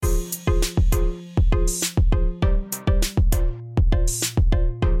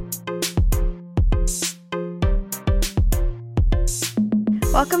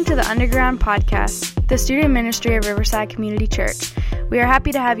Welcome to the Underground Podcast, the student ministry of Riverside Community Church. We are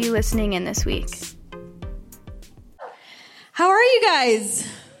happy to have you listening in this week. How are you guys?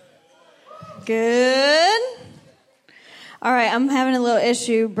 Good? All right, I'm having a little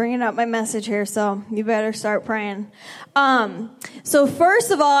issue bringing up my message here, so you better start praying. So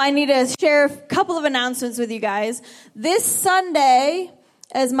first of all, I need to share a couple of announcements with you guys. This Sunday,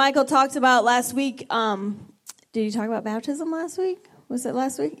 as Michael talked about last week, did you talk about baptism last week? Was it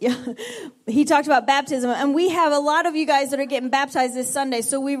last week? Yeah. He talked about baptism, and we have a lot of you guys that are getting baptized this Sunday,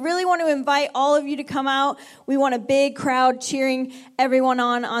 so we really want to invite all of you to come out. We want a big crowd cheering everyone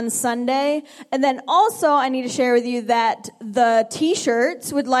on Sunday. And then also, I need to share with you that the t-shirts,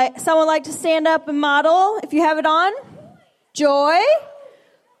 someone like to stand up and model, if you have it on? Joy.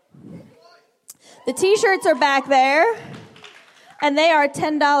 The t-shirts are back there, and they are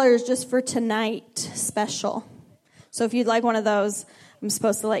 $10 just for tonight special. So if you'd like one of those, I'm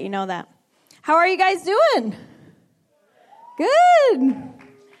supposed to let you know that. How are you guys doing? Good.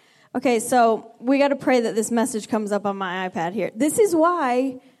 Okay, so we got to pray that this message comes up on my iPad here. This is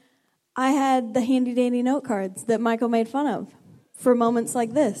why I had the handy-dandy note cards that Michael made fun of for moments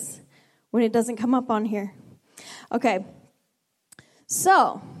like this, when it doesn't come up on here. Okay,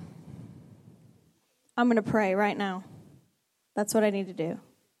 so I'm going to pray right now. That's what I need to do.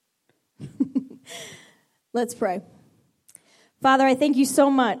 Let's pray. Father, I thank you so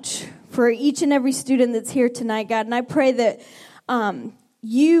much for each and every student that's here tonight, God. And I pray that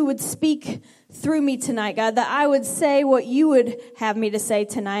you would speak through me tonight, God, that I would say what you would have me to say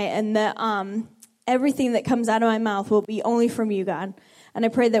tonight, and that everything that comes out of my mouth will be only from you, God. And I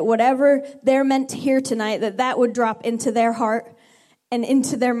pray that whatever they're meant to hear tonight, that would drop into their heart and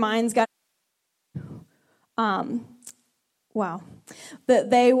into their minds, God.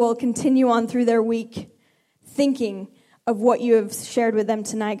 That they will continue on through their week thinking of what you have shared with them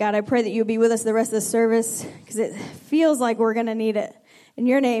tonight, God. I pray that you'll be with us the rest of the service, because it feels like we're going to need it. In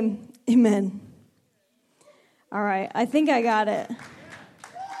your name, amen. All right, I think I got it.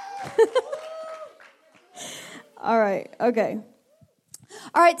 All right, okay.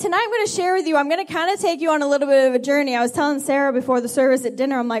 All right, tonight I'm going to share with you, I'm going to kind of take you on a little bit of a journey. I was telling Sarah before the service at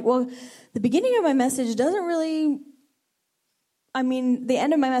dinner, I'm like, well, the beginning of my message doesn't really... the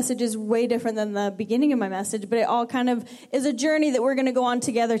end of my message is way different than the beginning of my message, but it all kind of is a journey that we're going to go on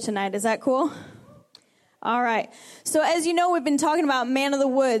together tonight. Is that cool? All right. So as you know, we've been talking about man of the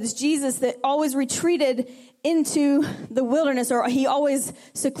woods, Jesus that always retreated into the wilderness, or he always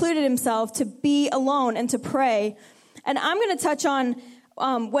secluded himself to be alone and to pray. And I'm going to touch on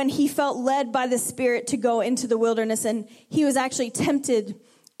when he felt led by the Spirit to go into the wilderness, and he was actually tempted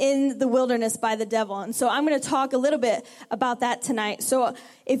in the wilderness by the devil. And so I'm going to talk a little bit about that tonight. So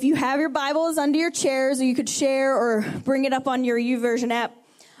if you have your Bibles under your chairs, or you could share or bring it up on your YouVersion app,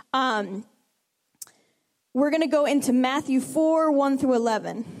 we're going to go into Matthew 4, 1 through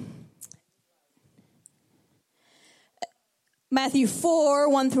 11. Matthew 4,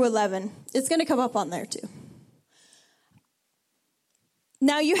 1 through 11. It's going to come up on there too.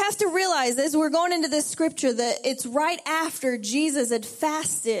 Now, you have to realize, as we're going into this scripture, that it's right after Jesus had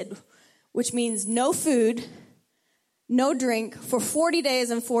fasted, which means no food, no drink, for 40 days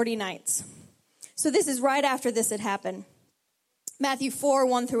and 40 nights. So this is right after this had happened. Matthew 4,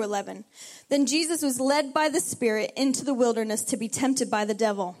 1 through 11. Then Jesus was led by the Spirit into the wilderness to be tempted by the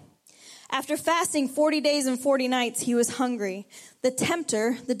devil. After fasting 40 days and 40 nights, he was hungry. The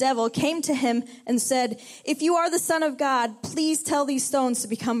tempter, the devil, came to him and said, "If you are the Son of God, please tell these stones to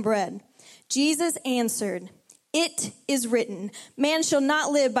become bread." Jesus answered, "It is written, man shall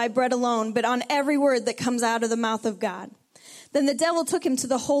not live by bread alone, but on every word that comes out of the mouth of God." Then the devil took him to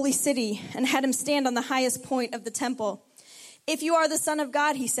the holy city and had him stand on the highest point of the temple. "If you are the Son of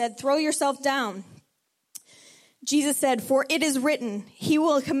God," he said, "throw yourself down." Jesus said, "For it is written, he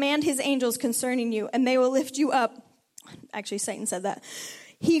will command his angels concerning you, and they will lift you up." Actually, Satan said that.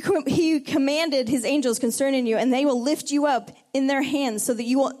 He commanded his angels concerning you, and they will lift you up in their hands so that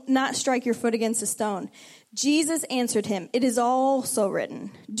you will not strike your foot against a stone. Jesus answered him, "It is also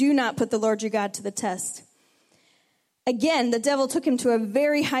written, do not put the Lord your God to the test." Again, the devil took him to a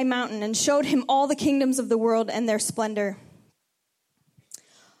very high mountain and showed him all the kingdoms of the world and their splendor.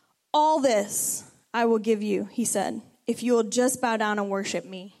 "All this I will give you," he said, "if you will just bow down and worship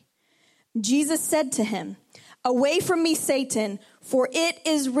me." Jesus said to him, "Away from me, Satan, for it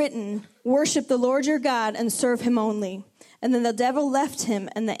is written, worship the Lord your God and serve him only." And then the devil left him,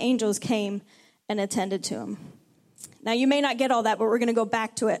 and the angels came and attended to him. Now, you may not get all that, but we're going to go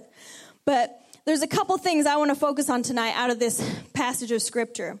back to it. But there's a couple things I want to focus on tonight out of this passage of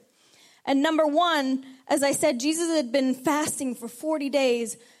Scripture. And number one, As I said, Jesus had been fasting for 40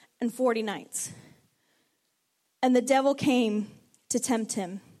 days and 40 nights. And the devil came to tempt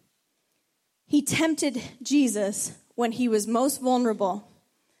him. He tempted Jesus when he was most vulnerable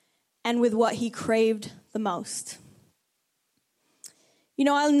and with what he craved the most. You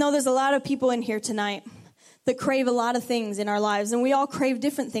know, I know there's a lot of people in here tonight that crave a lot of things in our lives, and we all crave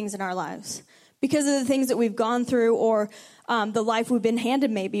different things in our lives because of the things that we've gone through, or the life we've been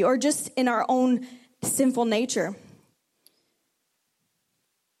handed maybe, or just in our own sinful nature.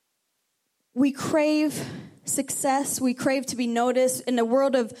 We crave success. We crave to be noticed in the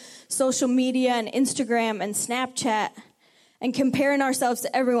world of social media and Instagram and Snapchat and comparing ourselves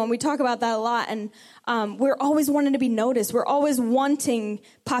to everyone. We talk about that a lot, and we're always wanting to be noticed. We're always wanting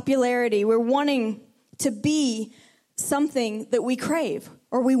popularity. We're wanting to be something that we crave,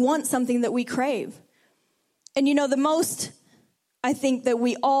 or we want something that we crave. And you know, the most I think that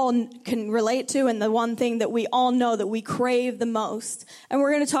we all can relate to, and the one thing that we all know that we crave the most, and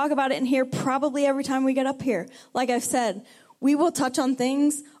we're going to talk about it in here probably every time we get up here. Like I've said, we will touch on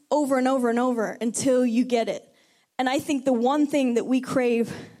things over and over and over until you get it. And I think the one thing that we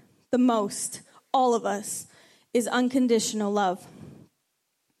crave the most, all of us, is unconditional love.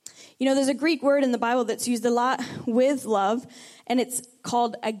 You know, there's a Greek word in the Bible that's used a lot with love, and it's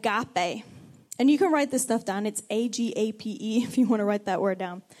called agape. And you can write this stuff down. It's A-G-A-P-E if you want to write that word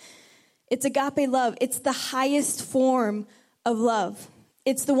down. It's agape love. It's the highest form of love.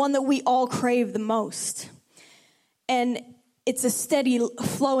 It's the one that we all crave the most. And it's a steady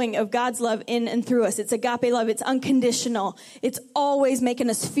flowing of God's love in and through us. It's agape love. It's unconditional. It's always making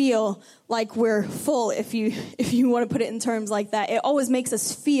us feel like we're full, if you want to put it in terms like that. It always makes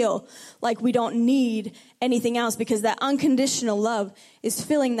us feel like we don't need anything else, because that unconditional love is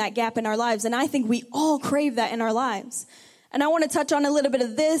filling that gap in our lives. And I think we all crave that in our lives. And I want to touch on a little bit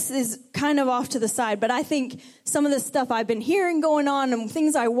of this, is kind of off to the side, but I think some of the stuff I've been hearing going on and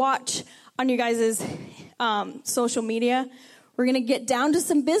things I watch on you guys' social media, we're going to get down to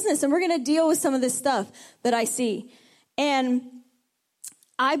some business, and we're going to deal with some of this stuff that I see. And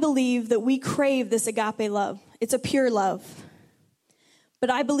I believe that we crave this agape love. It's a pure love. But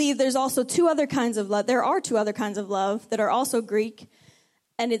I believe there's also two other kinds of love. There are two other kinds of love that are also Greek,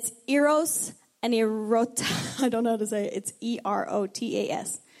 and it's eros and erotas. I don't know how to say it. It's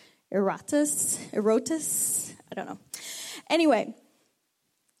E-R-O-T-A-S. Erotus. I don't know. Anyway.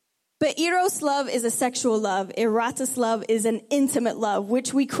 But eros love is a sexual love. Erotus love is an intimate love,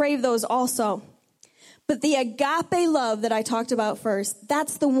 which we crave those also. But the agape love that I talked about first,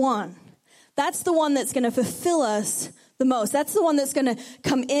 that's the one. That's the one that's going to fulfill us the most. That's the one that's going to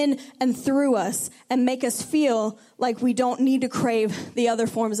come in and through us and make us feel like we don't need to crave the other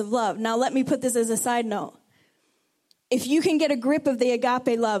forms of love. Now, let me put this as a side note. If you can get a grip of the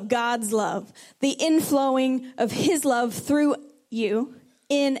agape love, God's love, the inflowing of his love through you,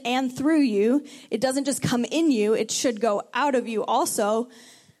 in and through you, it doesn't just come in you, it should go out of you also.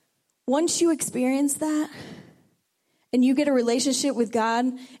 Once you experience that, and you get a relationship with God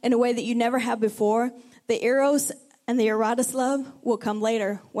in a way that you never have before, the eros and the erotus love will come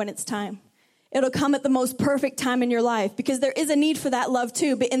later when it's time. It'll come at the most perfect time in your life, because there is a need for that love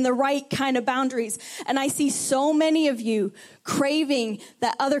too, but in the right kind of boundaries. And I see so many of you craving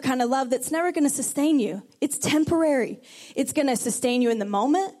that other kind of love that's never going to sustain you. It's temporary. It's going to sustain you in the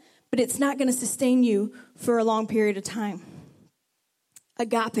moment, but it's not going to sustain you for a long period of time.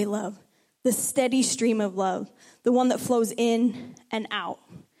 Agape love, the steady stream of love, the one that flows in and out.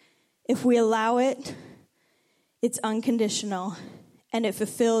 If we allow it, it's unconditional, and it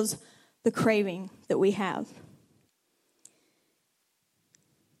fulfills the craving that we have.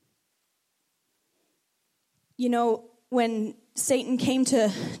 You know, when Satan came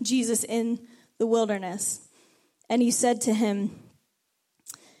to Jesus in the wilderness, and he said to him,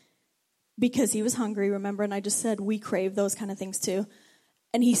 because he was hungry, remember, and I just said we crave those kind of things too.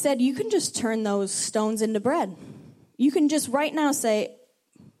 And he said, you can just turn those stones into bread. You can just right now say,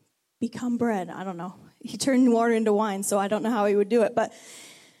 become bread. I don't know. He turned water into wine, so I don't know how he would do it, but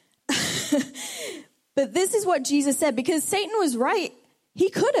but this is what Jesus said, because Satan was right. He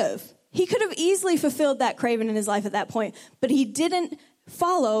could have easily fulfilled that craving in his life at that point, but he didn't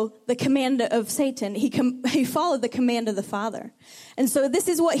follow the command of Satan. He followed the command of the Father. And so this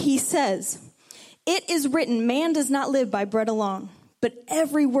is what he says. It is written, man does not live by bread alone, but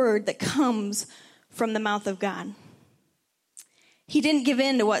every word that comes from the mouth of God. He didn't give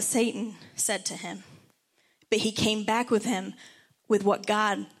in to what Satan said to him, but he came back with him with what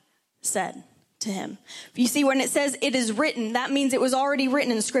God said to him. You see, when it says it is written, that means it was already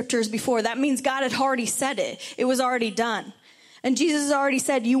written in scriptures before. That means God had already said it. It was already done. And Jesus has already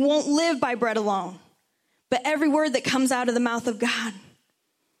said, you won't live by bread alone. but every word that comes out of the mouth of God.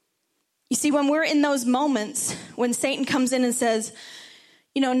 You see, when we're in those moments, when Satan comes in and says,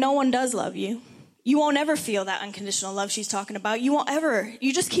 no one does love you. You won't ever feel that unconditional love she's talking about.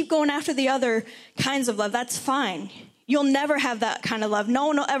 You just keep going after the other kinds of love. That's fine. You'll never have that kind of love. No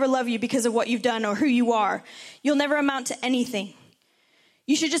one will ever love you because of what you've done or who you are. You'll never amount to anything.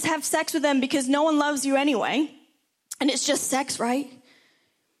 You should just have sex with them because no one loves you anyway. And it's just sex, right?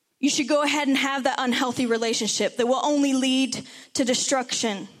 You should go ahead and have that unhealthy relationship that will only lead to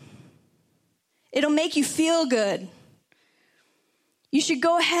destruction. It'll make you feel good. You should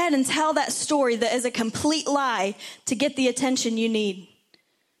go ahead and tell that story that is a complete lie to get the attention you need.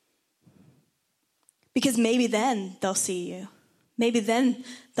 Because maybe then they'll see you. Maybe then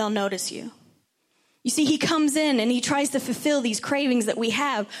they'll notice you. You see, he comes in and he tries to fulfill these cravings that we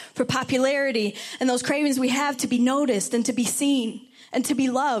have for popularity and those cravings we have to be noticed and to be seen and to be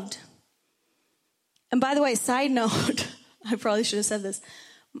loved. And by the way, side note, I probably should have said this.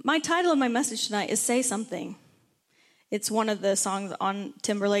 My title of my message tonight is Say Something. It's one of the songs on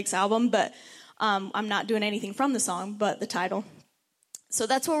Timberlake's album, but I'm not doing anything from the song, but the title. So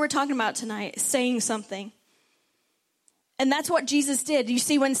that's what we're talking about tonight, saying something. And that's what Jesus did. You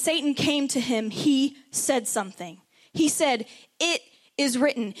see, when Satan came to him, he said something. He said, "It is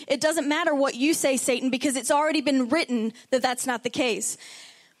written." It doesn't matter what you say, Satan, because it's already been written that that's not the case.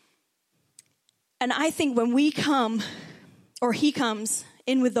 And I think when we come, or he comes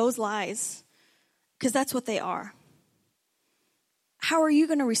in with those lies, because that's what they are, how are you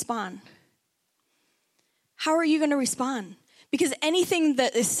going to respond? How are you going to respond? Because anything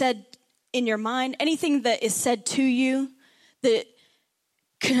that is said in your mind, anything that is said to you that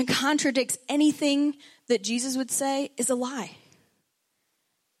contradicts anything that Jesus would say is a lie.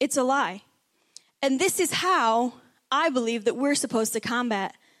 It's a lie. And this is how I believe that we're supposed to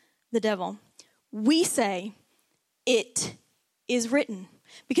combat the devil. We say, "It is written."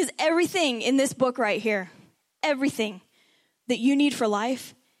 Because everything in this book right here, everything that you need for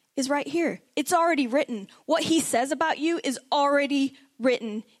life is right here. It's already written. What he says about you is already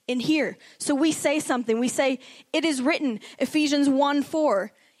written in here. So we say something. We say, "It is written," Ephesians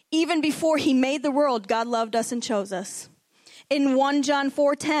 1:4. Even before he made the world, God loved us and chose us. In 1 John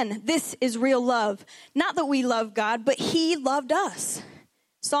 4:10, this is real love. Not that we love God, but he loved us.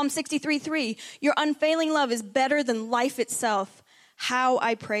 Psalm 63:3, your unfailing love is better than life itself. How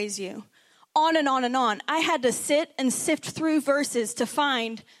I praise you. On and on and on. I had to sit and sift through verses to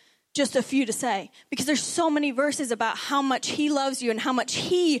find just a few to say, because there's so many verses about how much he loves you and how much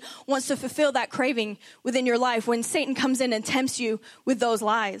he wants to fulfill that craving within your life when Satan comes in and tempts you with those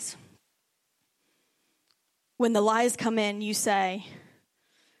lies. When the lies come in, you say,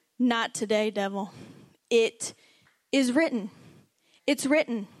 "Not today, devil. It is written." It's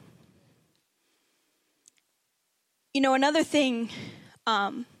written. Another thing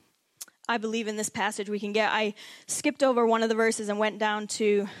I believe in this passage we can get. I skipped over one of the verses and went down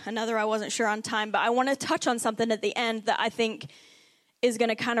to another. I wasn't sure on time, but I want to touch on something at the end that I think is going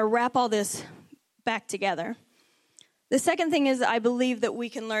to kind of wrap all this back together. The second thing is I believe that we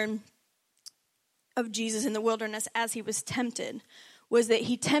can learn of Jesus in the wilderness as he was tempted, was that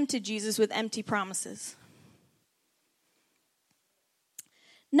he tempted Jesus with empty promises.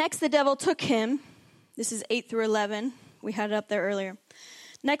 Next, the devil took him. This is 8 through 11. We had it up there earlier.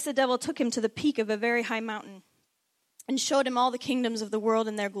 Next, the devil took him to the peak of a very high mountain and showed him all the kingdoms of the world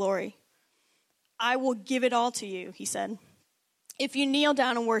and their glory. "I will give it all to you," he said, "if you kneel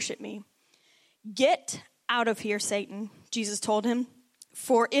down and worship me." "Get out of here, Satan," Jesus told him,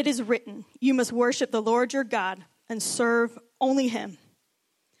 "for it is written, you must worship the Lord your God and serve only him."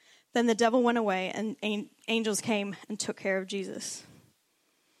 Then the devil went away and angels came and took care of Jesus.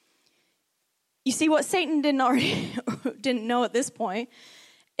 You see, what Satan didn't know at this point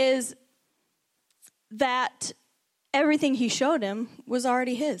is that everything he showed him was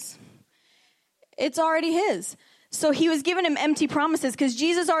already his. It's already his. So he was giving him empty promises because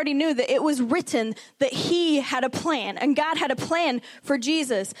Jesus already knew that it was written that he had a plan and God had a plan for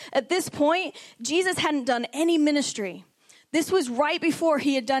Jesus. At this point, Jesus hadn't done any ministry. This was right before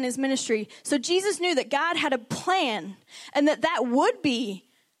he had done his ministry. So Jesus knew that God had a plan and that would be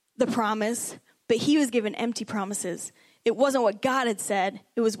the promise, but he was given empty promises. It wasn't what God had said.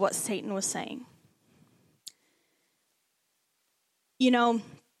 It was what Satan was saying.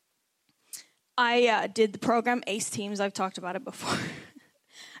 I did the program ACE Teams. I've talked about it before.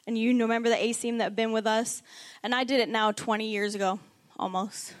 And you remember the ACE team that have been with us? And I did it now 20 years ago,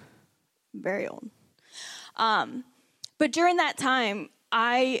 almost. Very old. But during that time,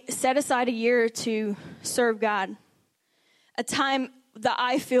 I set aside a year to serve God. A time that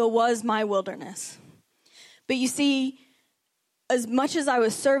I feel was my wilderness. But you see, as much as I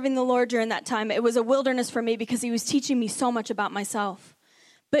was serving the Lord during that time, it was a wilderness for me because he was teaching me so much about myself.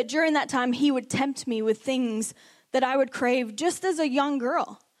 But during that time, he would tempt me with things that I would crave just as a young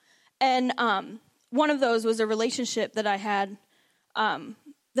girl. And one of those was a relationship that I had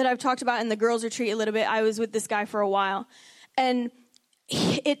that I've talked about in the girls' retreat a little bit. I was with this guy for a while. And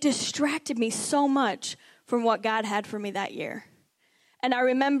it distracted me so much from what God had for me that year. And I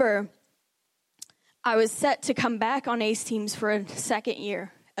remember I was set to come back on ACE teams for a second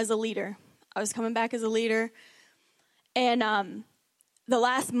year as a leader. I was coming back as a leader. And the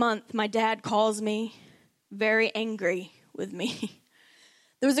last month, my dad calls me very angry with me.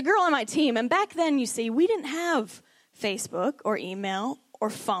 There was a girl on my team, and back then, you see, we didn't have Facebook or email or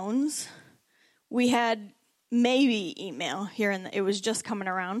phones. We had maybe email here, and it was just coming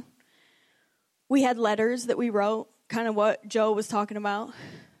around. We had letters that we wrote, kind of what Joe was talking about.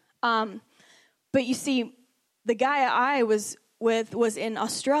 But you see, the guy I was with was in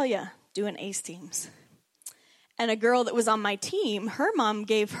Australia doing ACE teams. And a girl that was on my team, her mom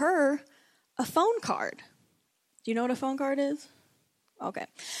gave her a phone card. Do you know what a phone card is? Okay.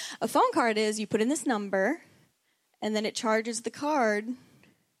 A phone card is you put in this number, and then it charges the card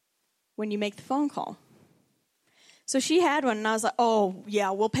when you make the phone call. So she had one, and I was like, oh,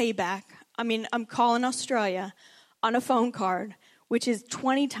 yeah, we'll pay back. I mean, I'm calling Australia on a phone card, which is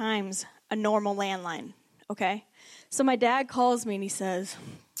 20 times a normal landline, okay? So my dad calls me, and he says,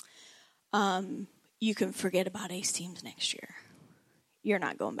 you can forget about ACE teams next year. You're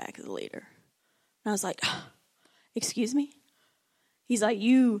not going back as a leader. And I was like, excuse me? He's like,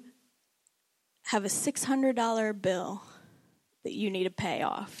 you have a $600 bill that you need to pay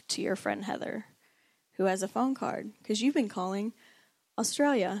off to your friend Heather, who has a phone card, because you've been calling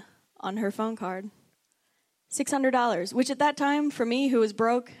Australia on her phone card. $600, which at that time, for me, who was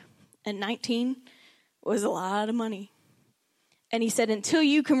broke at 19, was a lot of money. And he said, until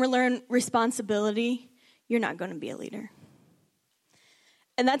you can learn responsibility, you're not going to be a leader.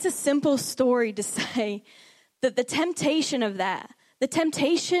 And that's a simple story to say that the temptation of that, the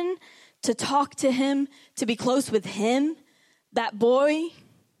temptation to talk to him, to be close with him, that boy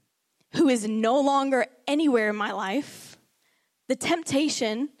who is no longer anywhere in my life, the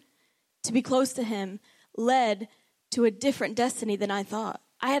temptation to be close to him led to a different destiny than I thought.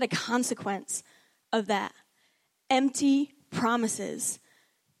 I had a consequence of that. Empty promises.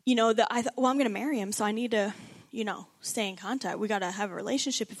 You know, that I thought, well, I'm going to marry him, so I need to, stay in contact. We got to have a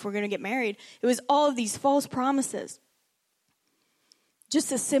relationship if we're going to get married. It was all of these false promises.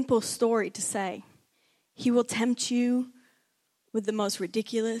 Just a simple story to say, he will tempt you with the most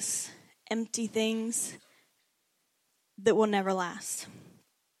ridiculous, empty things that will never last.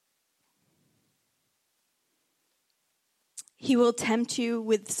 He will tempt you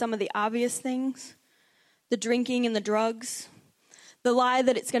with some of the obvious things, the drinking and the drugs, the lie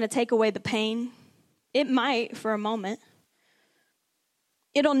that it's going to take away the pain. It might for a moment.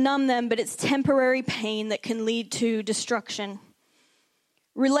 It'll numb them, but it's temporary pain that can lead to destruction.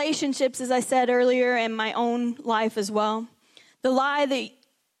 Relationships, as I said earlier, and my own life as well. The lie that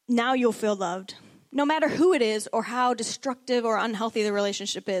now you'll feel loved, no matter who it is or how destructive or unhealthy the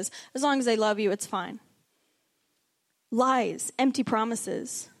relationship is. As long as they love you, it's fine. Lies, empty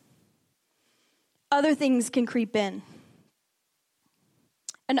promises. Other things can creep in.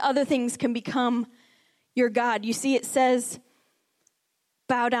 And other things can become your God. You see, it says,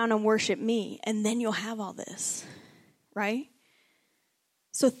 bow down and worship me, and then you'll have all this, right?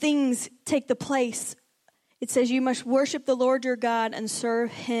 So things take the place. It says you must worship the Lord your God and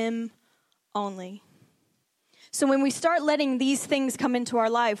serve him only. So when we start letting these things come into our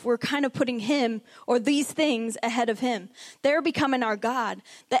life, we're kind of putting him or these things ahead of him. They're becoming our God.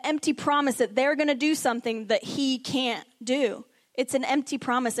 The empty promise that they're going to do something that he can't do. It's an empty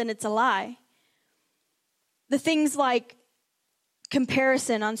promise and it's a lie. The things like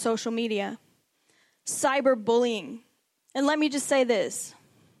comparison on social media, cyberbullying. And let me just say this.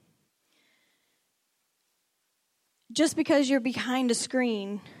 Just because you're behind a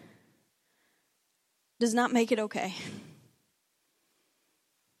screen does not make it okay.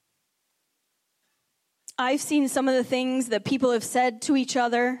 I've seen some of the things that people have said to each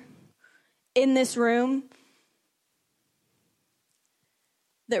other in this room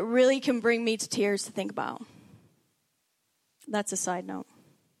that really can bring me to tears to think about. That's a side note.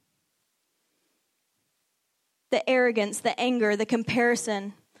 The arrogance, the anger, the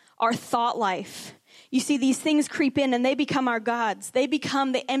comparison, our thought life. You see, these things creep in and they become our gods. They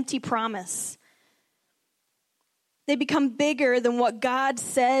become the empty promise. They become bigger than what God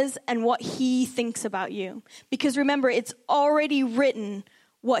says and what he thinks about you. Because remember, it's already written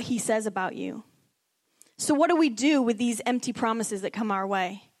what he says about you. So what do we do with these empty promises that come our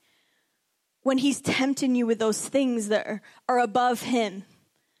way? When he's tempting you with those things that are above him,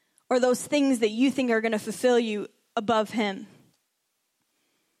 or those things that you think are going to fulfill you above him,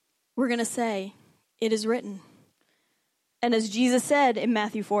 we're going to say, it is written. And as Jesus said in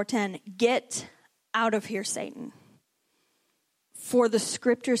Matthew 4:10, get out of here, Satan. For the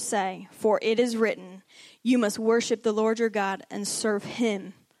scriptures say, for it is written, you must worship the Lord your God and serve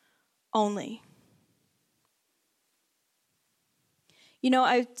him only. You know,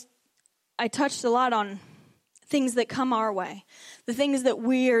 I touched a lot on things that come our way, the things that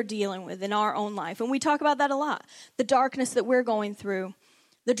we are dealing with in our own life. And we talk about that a lot. The darkness that we're going through,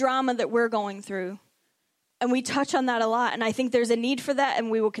 the drama that we're going through. And we touch on that a lot. And I think there's a need for that, and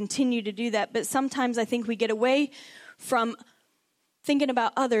we will continue to do that. But sometimes I think we get away from thinking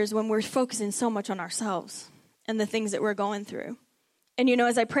about others when we're focusing so much on ourselves and the things that we're going through. And, you know,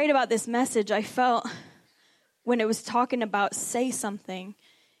 as I prayed about this message, I felt when it was talking about say something,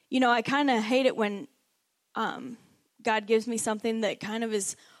 you know, I kind of hate it when God gives me something that kind of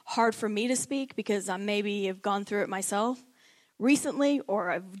is hard for me to speak because I maybe have gone through it myself recently,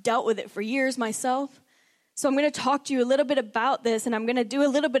 or I've dealt with it for years myself. So I'm going to talk to you a little bit about this, and I'm going to do a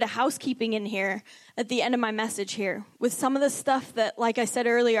little bit of housekeeping in here at the end of my message here with some of the stuff that, like I said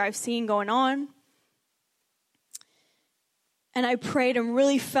earlier, I've seen going on. And I prayed and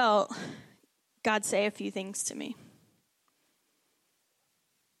really felt God say a few things to me.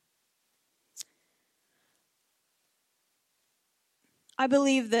 I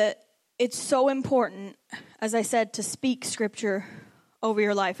believe that it's so important, as I said, to speak scripture over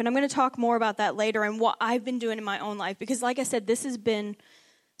your life. And I'm going to talk more about that later and what I've been doing in my own life. Because like I said, this has been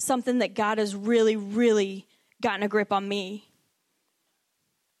something that God has really, really gotten a grip on me.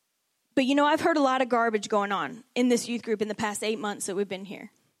 But you know, I've heard a lot of garbage going on in this youth group in the past 8 months that we've been here.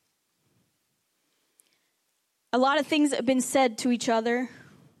 A lot of things that have been said to each other,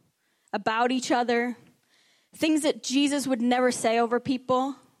 about each other, things that Jesus would never say over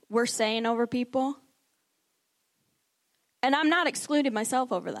people, we're saying over people. And I'm not excluding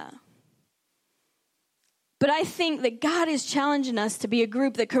myself over that. But I think that God is challenging us to be a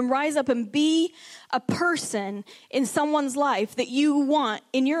group that can rise up and be a person in someone's life that you want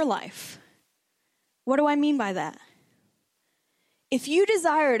in your life. What do I mean by that? If you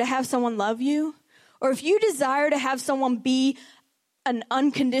desire to have someone love you, or if you desire to have someone be an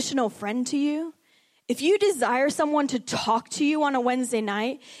unconditional friend to you, if you desire someone to talk to you on a Wednesday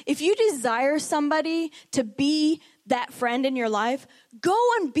night, if you desire somebody to be that friend in your life, go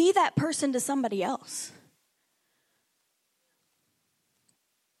and be that person to somebody else.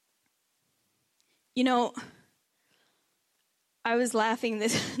 You know, I was laughing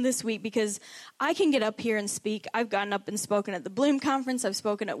this week because I can get up here and speak. I've gotten up and spoken at the Bloom Conference. I've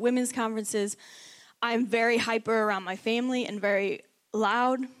spoken at women's conferences. I'm very hyper around my family and very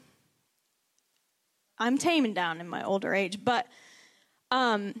loud. I'm taming down in my older age, but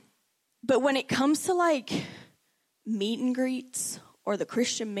when it comes to like meet and greets or the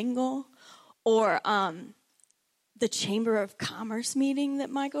Christian Mingle or the Chamber of Commerce meeting that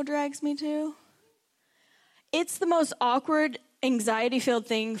Michael drags me to, it's the most awkward, anxiety-filled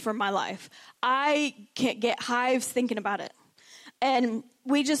thing for my life. I can't get hives thinking about it. And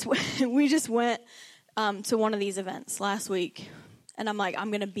we just went to one of these events last week. And I'm like, I'm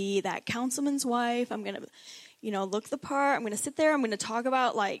going to be that councilman's wife. I'm going to, look the part. I'm going to sit there. I'm going to talk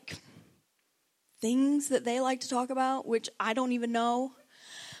about, like, things that they like to talk about, which I don't even know.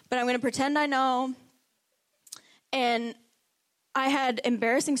 But I'm going to pretend I know. And I had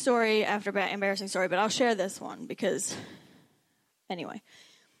embarrassing story after embarrassing story, but I'll share this one because, anyway.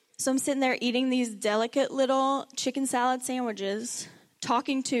 So I'm sitting there eating these delicate little chicken salad sandwiches,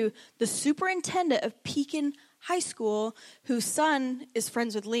 talking to the superintendent of Pekin High School, whose son is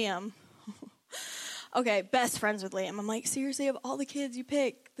friends with Liam. Okay, best friends with Liam. I'm like, seriously, of all the kids you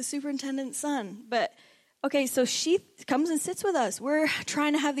pick, the superintendent's son. But, okay, so she comes and sits with us. We're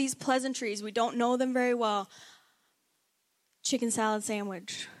trying to have these pleasantries. We don't know them very well. Chicken salad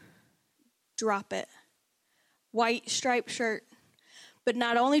sandwich. Drop it. White striped shirt. But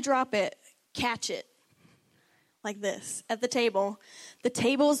not only drop it, catch it. Like this, at the table. The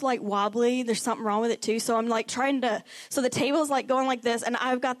table's like wobbly. There's something wrong with it too. So I'm like so the table's like going like this, and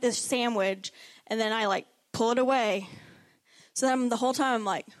I've got this sandwich, and then I like pull it away. So then the whole time I'm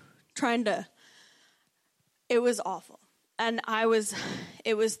like it was awful. And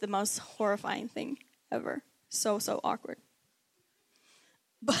it was the most horrifying thing ever. So awkward.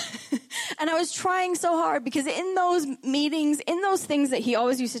 And I was trying so hard because in those meetings, in those things that he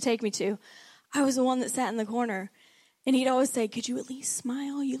always used to take me to, I was the one that sat in the corner. And he'd always say, could you at least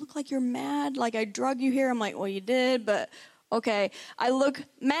smile? You look like you're mad. Like I drug you here. I'm like, well, you did, but okay. I look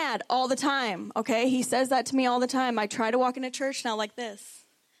mad all the time, okay? He says that to me all the time. I try to walk into church now like this.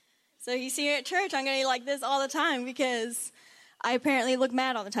 So you see me at church, I'm going to be like this all the time because I apparently look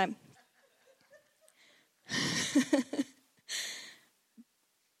mad all the time.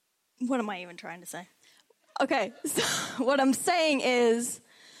 What am I even trying to say? Okay, so what I'm saying is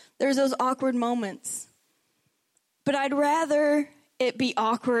there's those awkward moments. But I'd rather it be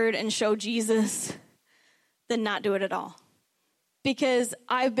awkward and show Jesus than not do it at all. Because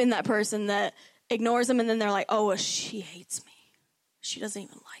I've been that person that ignores them and then they're like, oh, well, she hates me. She doesn't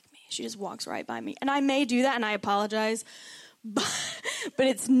even like me. She just walks right by me. And I may do that and I apologize, but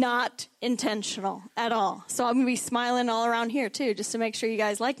it's not intentional at all. So I'm going to be smiling all around here too, just to make sure you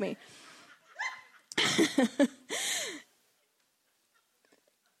guys like me.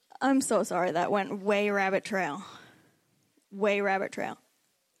 I'm so sorry that went way rabbit trail. Way rabbit trail.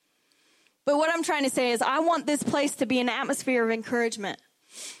 But what I'm trying to say is I want this place to be an atmosphere of encouragement.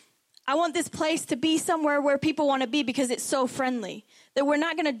 I want this place to be somewhere where people want to be because it's so friendly. That we're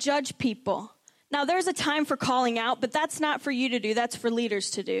not going to judge people. Now, there's a time for calling out, but that's not for you to do. That's for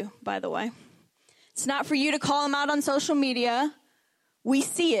leaders to do, by the way. It's not for you to call them out on social media. We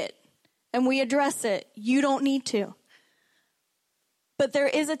see it and we address it. You don't need to. But there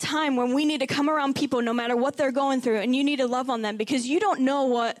is a time when we need to come around people no matter what they're going through, and you need to love on them because you don't know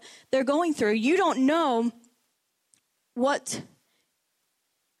what they're going through. You don't know what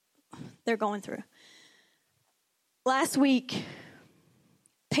they're going through. Last week,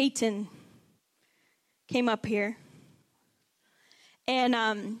 Peyton came up here,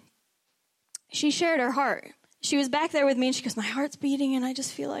 and she shared her heart. She was back there with me, and she goes, my heart's beating, and I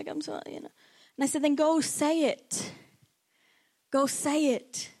just feel like I'm so, And I said, then go say it. Go say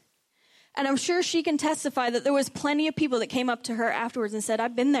it. And I'm sure she can testify that there was plenty of people that came up to her afterwards and said,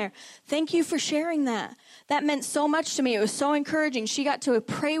 I've been there. Thank you for sharing that. That meant so much to me. It was so encouraging. She got to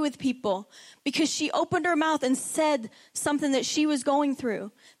pray with people because she opened her mouth and said something that she was going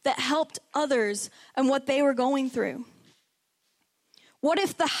through that helped others and what they were going through. What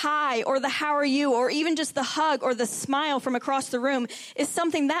if the hi or the how are you or even just the hug or the smile from across the room is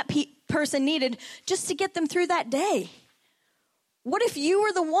something that person needed just to get them through that day? What if you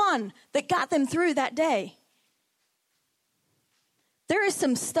were the one that got them through that day? There is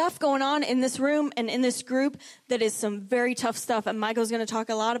some stuff going on in this room and in this group that is some very tough stuff, and Michael's going to talk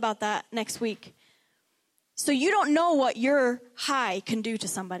a lot about that next week. So you don't know what your hi can do to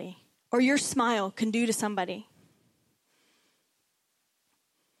somebody or your smile can do to somebody.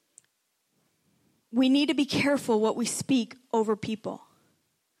 We need to be careful what we speak over people.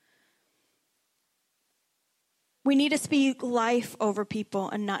 We need to speak life over people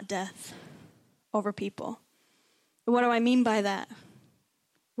and not death over people. What do I mean by that?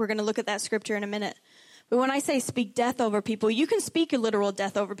 We're going to look at that scripture in a minute. But when I say speak death over people, you can speak a literal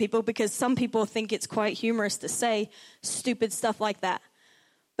death over people because some people think it's quite humorous to say stupid stuff like that.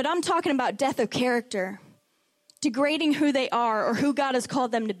 But I'm talking about death of character, degrading who they are or who God has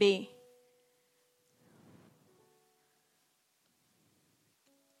called them to be.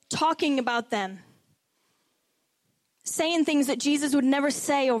 Talking about them. Saying things that Jesus would never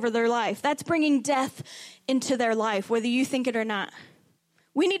say over their life. That's bringing death into their life, whether you think it or not.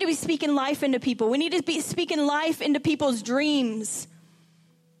 We need to be speaking life into people. We need to be speaking life into people's dreams.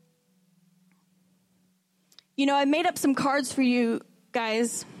 You know, I made up some cards for you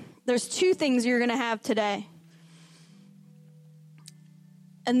guys. There's 2 things you're going to have today.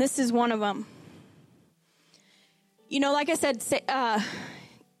 And this is one of them. You know, like I said,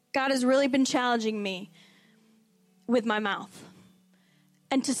 God has really been challenging me with my mouth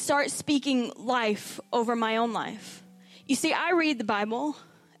and to start speaking life over my own life. You see, I read the Bible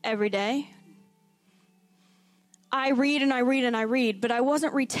every day. I read and I read and I read, but I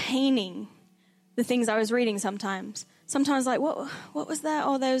wasn't retaining the things I was reading sometimes. Sometimes like, what was that?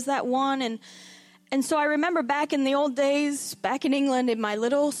 Oh, there was that one. And so I remember back in the old days, back in England, in my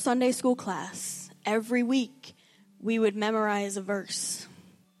little Sunday school class, every week we would memorize a verse.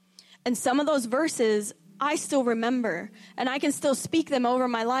 And some of those verses I still remember, and I can still speak them over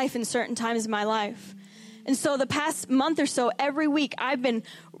my life in certain times of my life. And so the past month or so, every week, I've been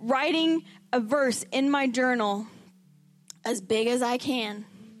writing a verse in my journal as big as I can.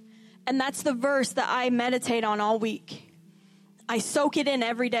 And that's the verse that I meditate on all week. I soak it in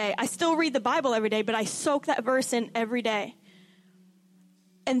every day. I still read the Bible every day, but I soak that verse in every day.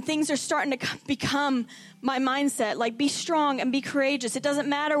 And things are starting to become my mindset, like be strong and be courageous. It doesn't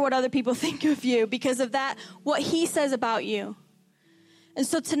matter what other people think of you because of that, what he says about you. And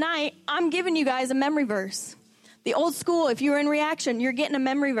so tonight, I'm giving you guys a memory verse. The old school, if you were in reaction, you're getting a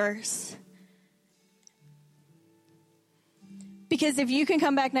memory verse. Because if you can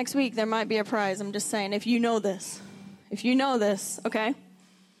come back next week, there might be a prize. I'm just saying, if you know this. If you know this, okay?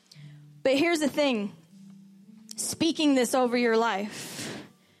 But here's the thing. Speaking this over your life,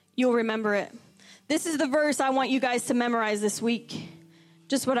 you'll remember it. This is the verse I want you guys to memorize this week.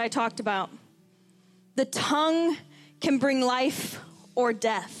 Just what I talked about. The tongue can bring life or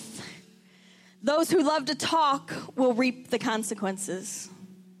death. Those who love to talk will reap the consequences.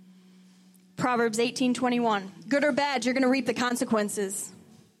 Proverbs 18:21. Good or bad, you're going to reap the consequences.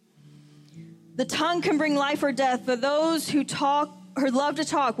 The tongue can bring life or death, but those who love to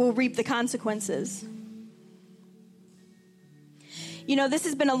talk will reap the consequences. You know, this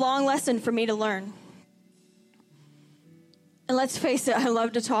has been a long lesson for me to learn. And let's face it, I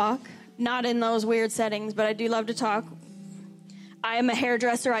love to talk. Not in those weird settings, but I do love to talk. I am a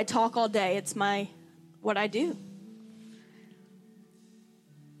hairdresser. I talk all day. It's what I do.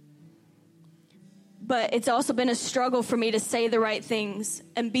 But it's also been a struggle for me to say the right things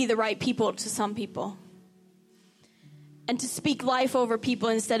and be the right people to some people. And to speak life over people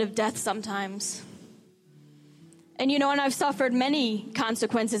instead of death sometimes. And and I've suffered many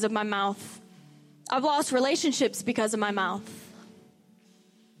consequences of my mouth. I've lost relationships because of my mouth.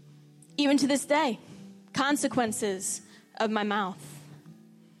 Even to this day, consequences of my mouth.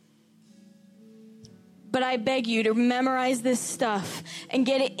 But I beg you to memorize this stuff and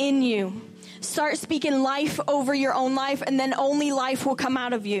get it in you. Start speaking life over your own life, and then only life will come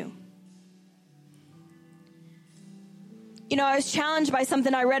out of you. I was challenged by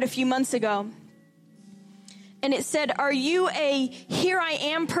something I read a few months ago. And it said, are you a here I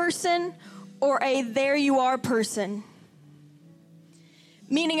am person or a there you are person?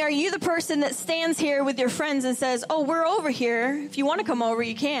 Meaning, are you the person that stands here with your friends and says, oh, we're over here. If you want to come over,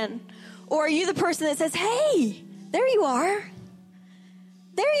 you can. Or are you the person that says, hey, there you are.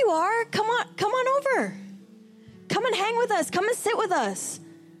 There you are. Come on over. Come and hang with us. Come and sit with us.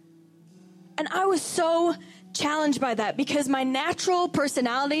 And I was so challenged by that because my natural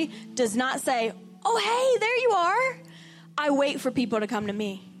personality does not say, oh, hey, there you are. I wait for people to come to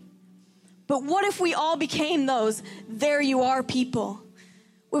me. But what if we all became those there you are people?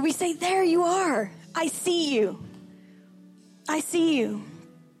 Where we say, there you are. I see you. I see you.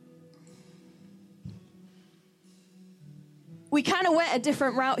 We kind of went a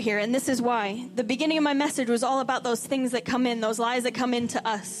different route here, and this is why. The beginning of my message was all about those things that come in, those lies that come into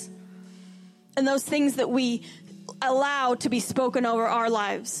us, and those things that we allow to be spoken over our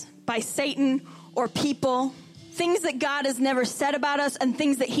lives by Satan or people, things that God has never said about us and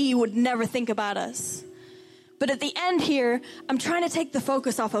things that he would never think about us. But at the end here, I'm trying to take the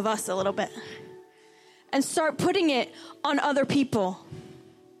focus off of us a little bit and start putting it on other people.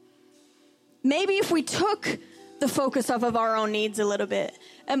 Maybe if we took the focus off of our own needs a little bit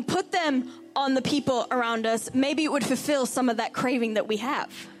and put them on the people around us, maybe it would fulfill some of that craving that we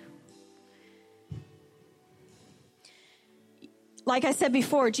have. Like I said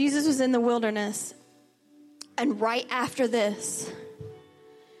before, Jesus was in the wilderness, and right after this,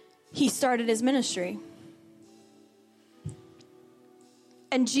 he started his ministry.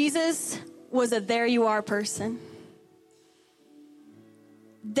 And Jesus was a there you are person.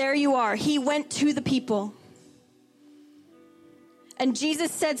 There you are. He went to the people. And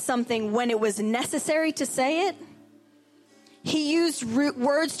Jesus said something when it was necessary to say it. He used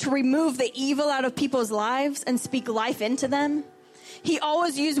words to remove the evil out of people's lives and speak life into them. He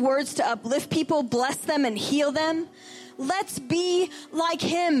always used words to uplift people, bless them, and heal them. Let's be like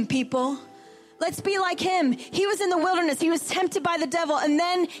him, people. Let's be like him. He was in the wilderness. He was tempted by the devil, and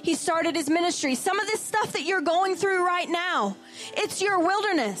then he started his ministry. Some of this stuff that you're going through right now, it's your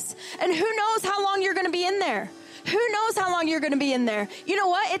wilderness. And who knows how long you're going to be in there? Who knows how long you're going to be in there? You know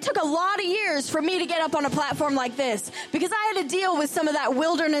what? It took a lot of years for me to get up on a platform like this because I had to deal with some of that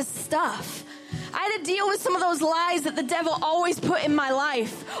wilderness stuff. I had to deal with some of those lies that the devil always put in my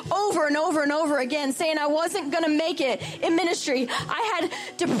life over and over and over again, saying I wasn't going to make it in ministry. I had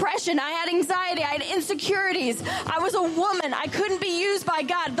depression. I had anxiety. I had insecurities. I was a woman. I couldn't be used by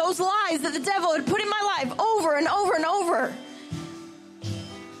God. Those lies that the devil had put in my life over and over and over.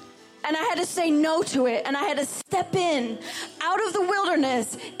 And I had to say no to it. And I had to step in out of the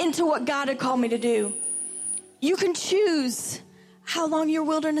wilderness into what God had called me to do. You can choose how long your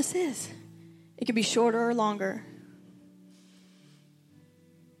wilderness is. It could be shorter or longer.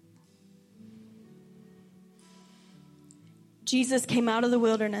 Jesus came out of the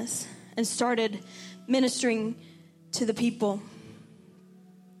wilderness and started ministering to the people.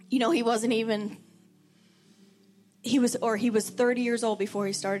 He was 30 years old before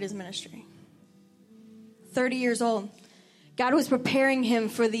he started his ministry. 30 years old. God was preparing him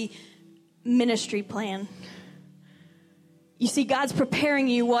for the ministry plan. You see, God's preparing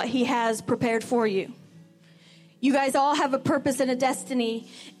you what he has prepared for you. You guys all have a purpose and a destiny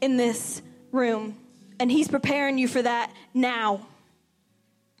in this room, and he's preparing you for that now.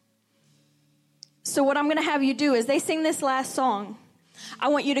 So what I'm going to have you do is they sing this last song. I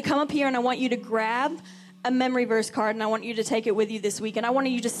want you to come up here and I want you to grab a memory verse card and I want you to take it with you this week. And I want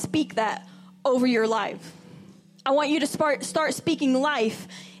you to speak that over your life. I want you to start speaking life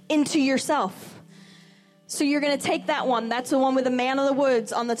into yourself. So you're going to take that one. That's the one with the man of the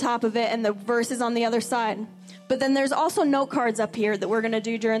woods on the top of it and the verses on the other side. But then there's also note cards up here that we're going to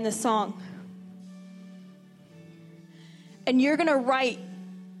do during this song. And you're going to write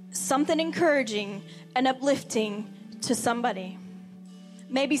something encouraging and uplifting to somebody.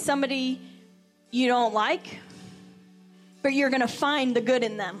 Maybe somebody you don't like, but you're going to find the good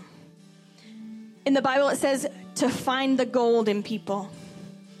in them. In the Bible, it says to find the gold in people.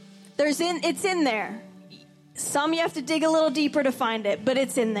 It's in there. Some you have to dig a little deeper to find it, but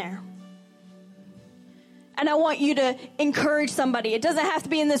it's in there. And I want you to encourage somebody. It doesn't have to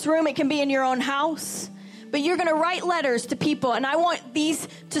be in this room. It can be in your own house. But you're going to write letters to people, and I want these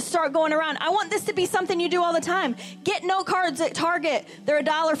to start going around. I want this to be something you do all the time. Get note cards at Target. They're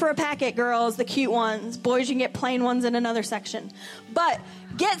 $1 for a packet, girls, the cute ones. Boys, you can get plain ones in another section. But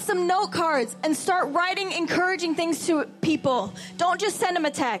get some note cards and start writing encouraging things to people. Don't just send them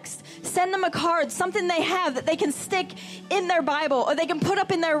a text. Send them a card, something they have that they can stick in their Bible or they can put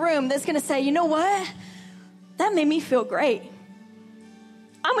up in their room that's going to say, you know what? That made me feel great.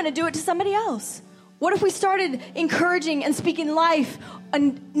 I'm going to do it to somebody else. What if we started encouraging and speaking life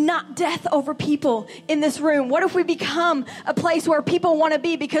and not death over people in this room? What if we become a place where people want to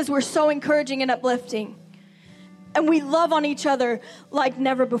be because we're so encouraging and uplifting? And we love on each other like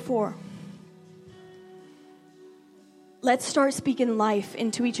never before. Let's start speaking life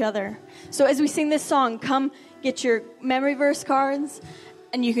into each other. So as we sing this song, come get your memory verse cards.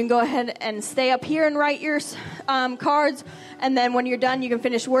 And you can go ahead and stay up here and write your cards. And then when you're done, you can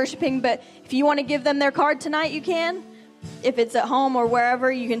finish worshiping. But if you want to give them their card tonight, you can. If it's at home or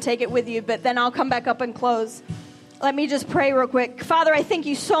wherever, you can take it with you. But then I'll come back up and close. Let me just pray real quick. Father, I thank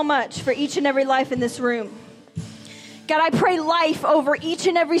you so much for each and every life in this room. God, I pray life over each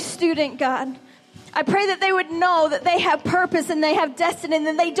and every student, God. I pray that they would know that they have purpose and they have destiny and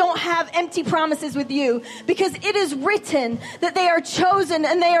that they don't have empty promises with you, because it is written that they are chosen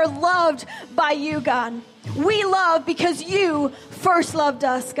and they are loved by you, God. We love because you first loved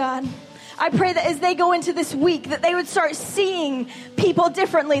us, God. I pray that as they go into this week, that they would start seeing people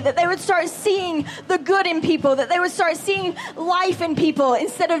differently, that they would start seeing the good in people, that they would start seeing life in people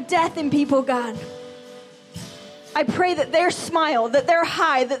instead of death in people, God. I pray that their smile, that their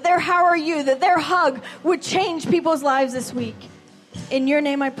hi, that their how are you, that their hug would change people's lives this week. In your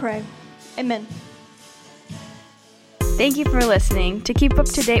name I pray. Amen. Thank you for listening. To keep up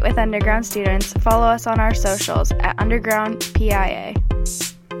to date with Underground students, follow us on our socials at Underground PIA.